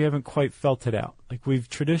feels like we haven't quite felt it out. We've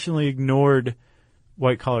traditionally ignored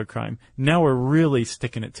white-collar crime. Now we're really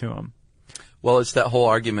sticking it to them. Well, it's that whole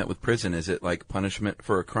argument with prison. Is it punishment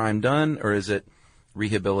for a crime done, or is it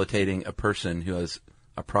rehabilitating a person who has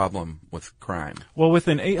a problem with crime? Well, with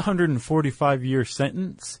an 845-year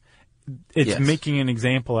sentence, it's making an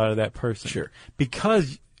example out of that person. Sure.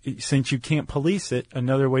 Because since you can't police it,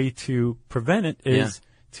 another way to prevent it is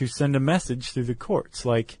to send a message through the courts.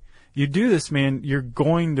 You do this, man, you're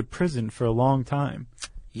going to prison for a long time.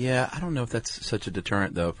 Yeah, I don't know if that's such a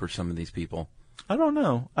deterrent, though, for some of these people. I don't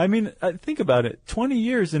know. I mean, think about it. 20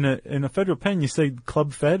 years in a federal pen, you say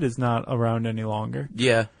Club Fed is not around any longer.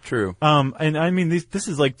 Yeah, true. And I mean, this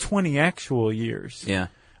is 20 actual years. Yeah.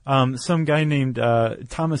 Some guy named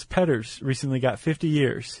Thomas Petters recently got 50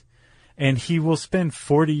 years. and he will spend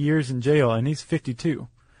 40 years in jail, and he's 52,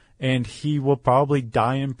 and he will probably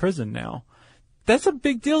die in prison now. That's a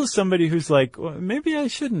big deal to somebody who's like, well, maybe I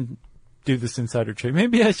shouldn't do this insider trade.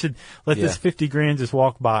 Maybe I should let this 50 grand just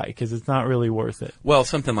walk by because it's not really worth it. Well,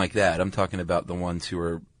 something like that. I'm talking about the ones who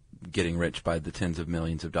are getting rich by the tens of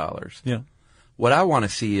millions of dollars. Yeah. What I want to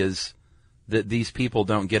see is that these people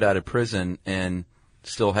don't get out of prison and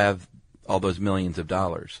still have all those millions of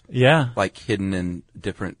dollars. Yeah. Like hidden in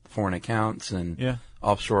different foreign accounts and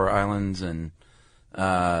offshore islands and,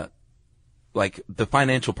 like the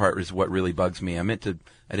financial part is what really bugs me. I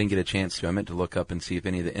didn't get a chance to. I meant to look up and see if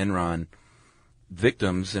any of the Enron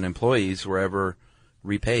victims and employees were ever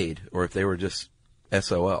repaid or if they were just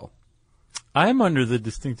SOL. I'm under the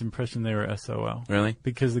distinct impression they were SOL. Really?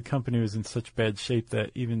 Because the company was in such bad shape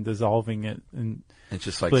that even dissolving it and it's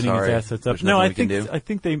just like, splitting sorry, its assets up. No, I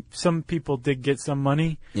think some people did get some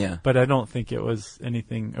money. Yeah. But I don't think it was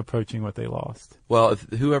anything approaching what they lost. Well, if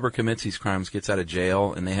whoever commits these crimes gets out of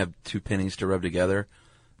jail and they have 2 pennies to rub together,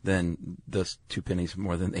 then those 2 pennies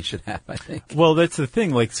more than they should have, I think. Well, that's the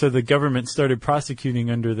thing. Like, so the government started prosecuting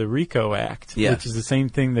under the RICO Act, which is the same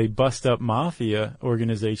thing they bust up mafia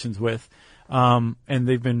organizations with. And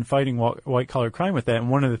they've been fighting white-collar crime with that. And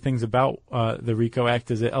one of the things about the RICO Act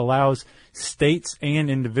is it allows states and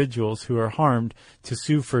individuals who are harmed to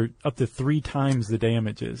sue for up to 3 times the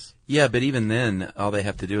damages. Yeah, but even then, all they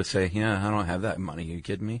have to do is say, yeah, I don't have that money. Are you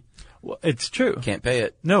kidding me? Well, it's true. Can't pay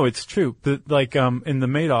it. No, it's true. In the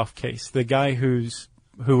Madoff case, the guy who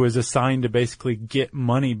was assigned to basically get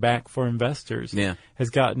money back for investors has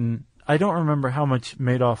gotten... I don't remember how much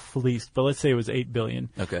Madoff fleeced, but let's say it was $8 billion.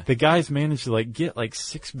 Okay. The guy's managed to get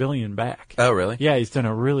 $6 billion back. Oh, really? Yeah, he's done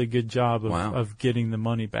a really good job of getting the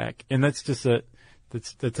money back. And that's just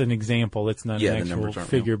that's an example. It's not an actual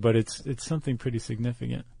figure, but it's something pretty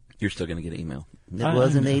significant. You're still going to get an email. It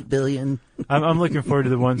wasn't $8 billion. I'm looking forward to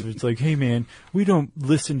the ones where it's like, hey man, we don't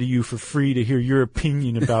listen to you for free to hear your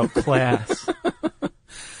opinion about class.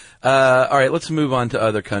 All right, let's move on to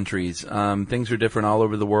other countries. Things are different all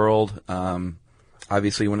over the world.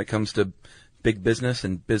 Obviously, when it comes to big business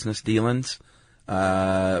and business dealings,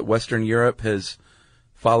 Western Europe has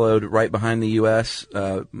followed right behind the U.S.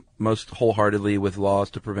 Most wholeheartedly with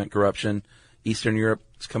laws to prevent corruption. Eastern Europe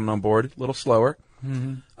is coming on board a little slower.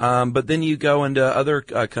 Mm-hmm. But then you go into other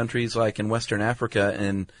countries like in Western Africa,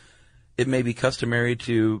 and it may be customary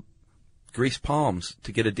to grease palms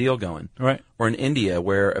to get a deal going. Right. Or in India,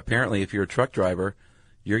 where apparently if you're a truck driver,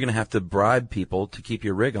 you're going to have to bribe people to keep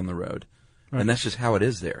your rig on the road. Right. And that's just how it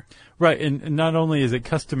is there. Right. And not only is it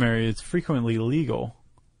customary, it's frequently legal.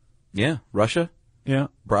 Yeah. Russia. Yeah.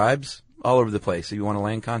 Bribes all over the place. If you want a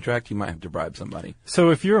land contract, you might have to bribe somebody.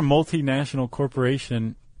 So if you're a multinational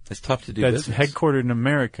corporation, it's tough to do that's business. Headquartered in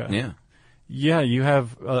America. Yeah. Yeah, you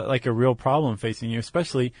have a real problem facing you,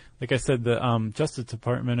 especially, like I said, the Justice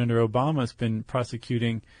Department under Obama has been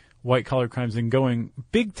prosecuting white-collar crimes and going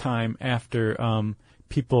big time after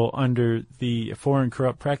people under the Foreign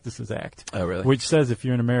Corrupt Practices Act. Oh, really? Which says if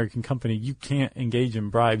you're an American company, you can't engage in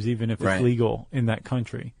bribes even if it's legal in that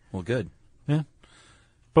country. Well, good. Yeah.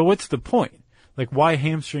 But what's the point? Like, why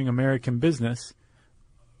hamstring American business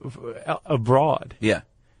abroad? Yeah,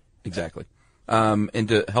 exactly. And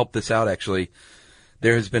to help this out, actually,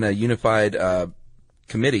 there has been a unified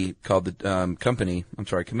committee called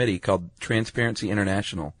committee called Transparency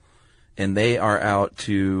International, and they are out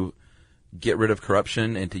to get rid of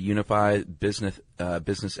corruption and to unify business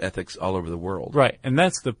ethics all over the world. Right, and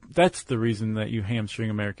that's the reason that you hamstring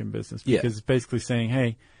American business, because it's basically saying,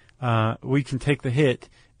 hey, we can take the hit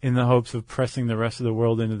in the hopes of pressing the rest of the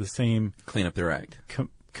world into the same clean up their act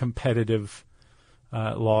competitive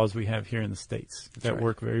laws we have here in the States that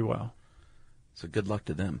work very well. So good luck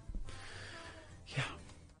to them. Yeah.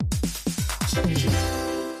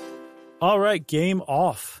 All right, game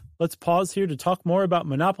off. Let's pause here to talk more about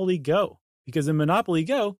Monopoly Go. Because in Monopoly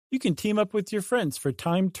Go, you can team up with your friends for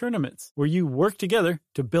timed tournaments where you work together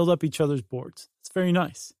to build up each other's boards. It's very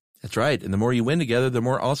nice. That's right. And the more you win together, the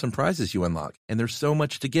more awesome prizes you unlock. And there's so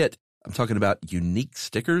much to get. I'm talking about unique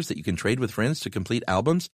stickers that you can trade with friends to complete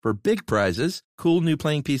albums for big prizes, cool new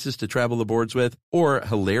playing pieces to travel the boards with, or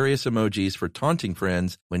hilarious emojis for taunting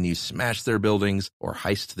friends when you smash their buildings or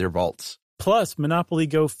heist their vaults. Plus, Monopoly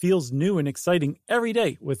Go feels new and exciting every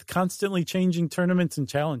day with constantly changing tournaments and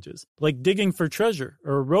challenges, like digging for treasure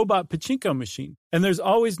or a robot pachinko machine. And there's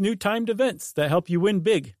always new timed events that help you win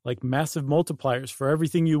big, like massive multipliers for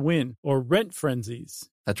everything you win or rent frenzies.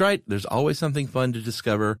 That's right. There's always something fun to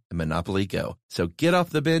discover in Monopoly Go. So get off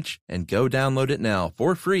the bench and go download it now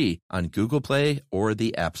for free on Google Play or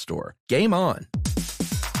the App Store. Game on.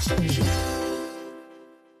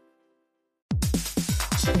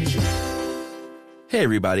 Hey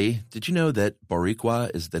everybody, did you know that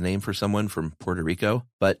Boricua is the name for someone from Puerto Rico?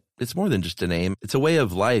 But it's more than just a name. It's a way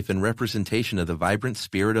of life and representation of the vibrant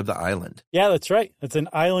spirit of the island. Yeah, that's right. It's an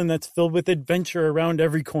island that's filled with adventure around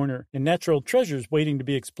every corner and natural treasures waiting to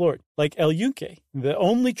be explored, like El Yunque, the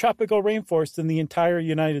only tropical rainforest in the entire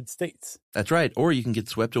United States. That's right. Or you can get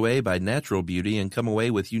swept away by natural beauty and come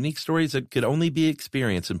away with unique stories that could only be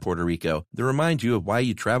experienced in Puerto Rico that remind you of why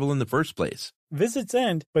you travel in the first place. Visits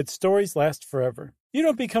end, but stories last forever. You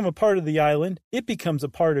don't become a part of the island, it becomes a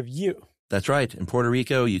part of you. That's right. In Puerto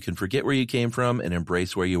Rico, you can forget where you came from and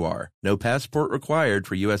embrace where you are. No passport required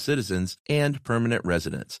for U.S. citizens and permanent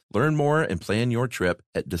residents. Learn more and plan your trip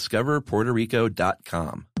at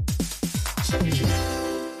discoverpuertorico.com.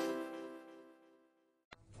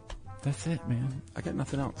 That's it, man. I got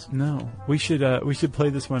nothing else. No, we should play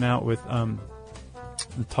this one out with the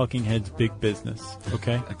Talking Heads' Big Business.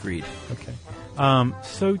 Okay. Agreed. Okay.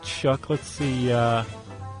 So Chuck, let's see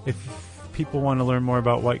if people want to learn more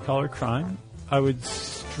about white-collar crime. I would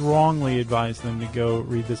strongly advise them to go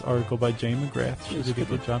read this article by Jane McGrath. She did a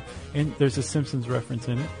good job. And there's a Simpsons reference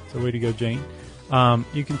in it, so way to go, Jane.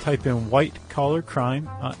 You can type in white-collar crime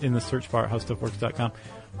in the search bar at howstuffworks.com,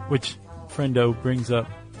 which, friendo, brings up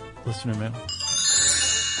listener mail.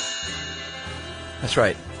 That's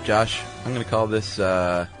right. Josh, I'm going to call this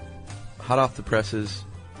hot off the presses,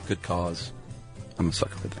 good cause. I'm a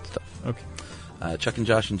sucker for that stuff. Okay. Chuck and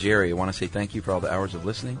Josh and Jerry, I want to say thank you for all the hours of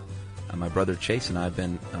listening. My brother Chase and I have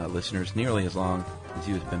been listeners nearly as long as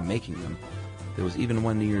you have been making them. There was even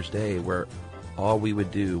one New Year's Day where all we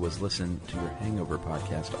would do was listen to your Hangover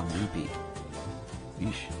podcast on repeat.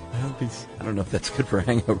 Yeesh. I don't know if that's good for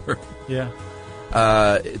Hangover. Yeah.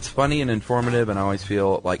 It's funny and informative, and I always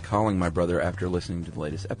feel like calling my brother after listening to the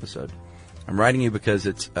latest episode. I'm writing you because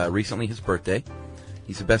it's recently his birthday.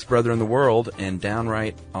 He's the best brother in the world and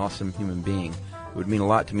downright awesome human being. It would mean a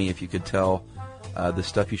lot to me if you could tell the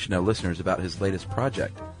Stuff You Should Know listeners about his latest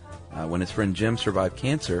project. When his friend Jim survived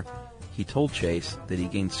cancer, he told Chase that he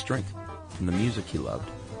gained strength from the music he loved.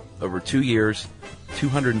 Over 2 years,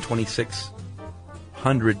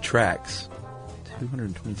 2,600 tracks.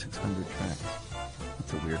 2,600 tracks.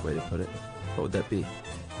 That's a weird way to put it. What would that be?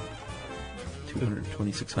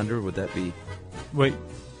 2,600? Would that be... Wait,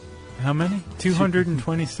 how many?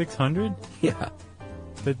 2,600? Yeah.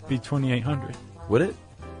 That'd be 2,800. Would it?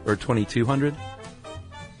 Or 2,200?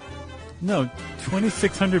 No,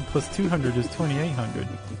 2,600 plus 200 is 2,800.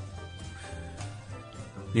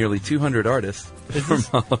 Nearly 200 artists from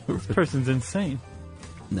all over. This person's insane.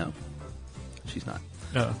 No, she's not.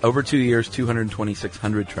 Oh. Over 2 years,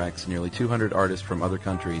 2,600 tracks, nearly 200 artists from other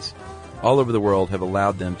countries all over the world have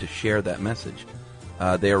allowed them to share that message.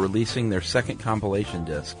 They are releasing their second compilation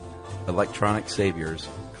disc, Electronic Saviors,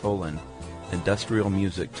 Industrial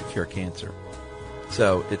Music to Cure Cancer.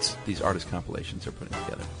 So it's these artist compilations they're putting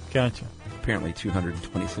together. Gotcha. Apparently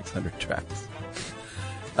 2,600 tracks.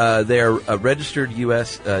 They are a registered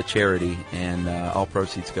U.S. charity, and all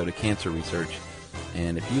proceeds go to cancer research.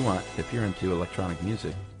 And if you're into electronic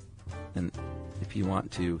music, and if you want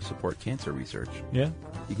to support cancer research, yeah,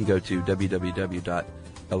 you can go to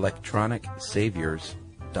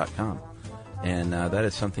www.electronicsaviors.com. And that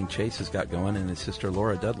is something Chase has got going, and his sister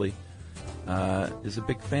Laura Dudley is a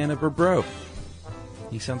big fan of her bro.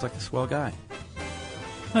 He sounds like a swell guy.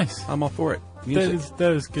 Nice. I'm all for it. Music,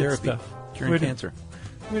 that is good therapy, stuff. Curing cancer.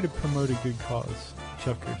 Way to promote a good cause,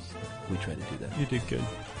 Chuckers. We try to do that. You did good.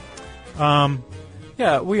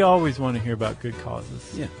 Yeah, we always want to hear about good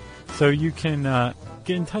causes. Yeah. So you can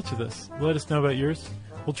get in touch with us. Let us know about yours.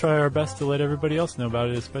 We'll try our best to let everybody else know about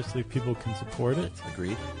it, especially if people can support it.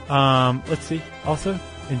 Agreed. Let's see. Also,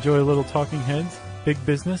 enjoy a little Talking Heads, Big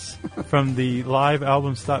Business, from the live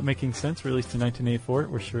album Stop Making Sense, released in 1984.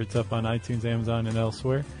 We're sure it's up on iTunes, Amazon, and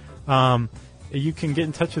elsewhere. You can get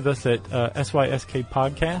in touch with us at SYSK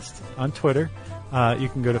Podcast on Twitter. You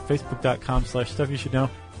can go to facebook.com/StuffYouShouldKnow.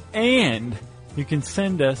 And you can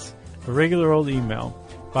send us a regular old email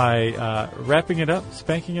by wrapping it up,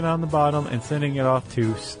 spanking it on the bottom, and sending it off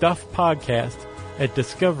to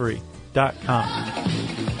stuffpodcast@discovery.com.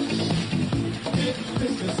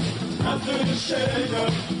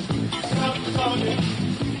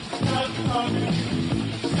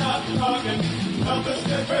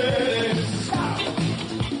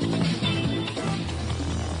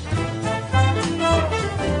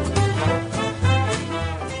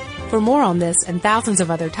 For more on this and thousands of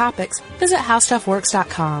other topics, visit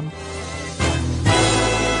howstuffworks.com.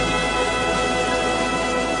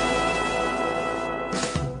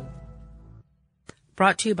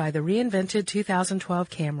 Brought to you by the reinvented 2012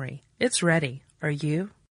 Camry. It's ready. Are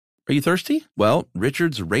you? Are you thirsty? Well,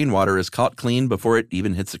 Richard's rainwater is caught clean before it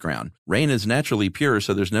even hits the ground. Rain is naturally pure,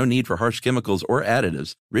 so there's no need for harsh chemicals or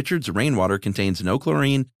additives. Richard's rainwater contains no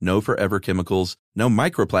chlorine, no forever chemicals, no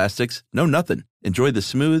microplastics, no nothing. Enjoy the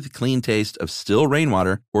smooth, clean taste of still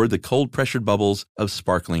rainwater or the cold-pressured bubbles of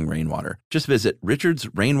sparkling rainwater. Just visit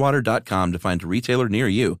richardsrainwater.com to find a retailer near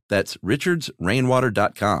you. That's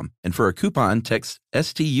richardsrainwater.com. And for a coupon, text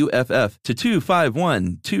STUFF to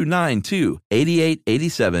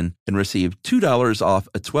 251-292-8887 and receive $2 off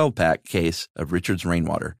a 12-pack case of Richard's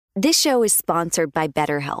Rainwater. This show is sponsored by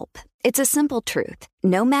BetterHelp. It's a simple truth.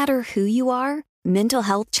 No matter who you are, mental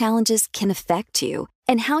health challenges can affect you,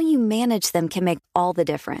 and how you manage them can make all the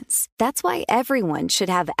difference. That's why everyone should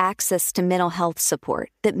have access to mental health support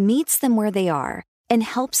that meets them where they are and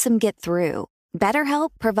helps them get through. BetterHelp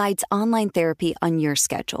provides online therapy on your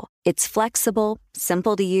schedule. It's flexible,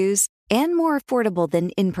 simple to use, and more affordable than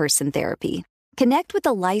in-person therapy. Connect with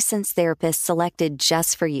a licensed therapist selected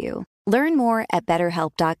just for you. Learn more at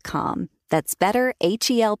BetterHelp.com. That's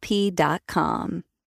BetterHelp.com.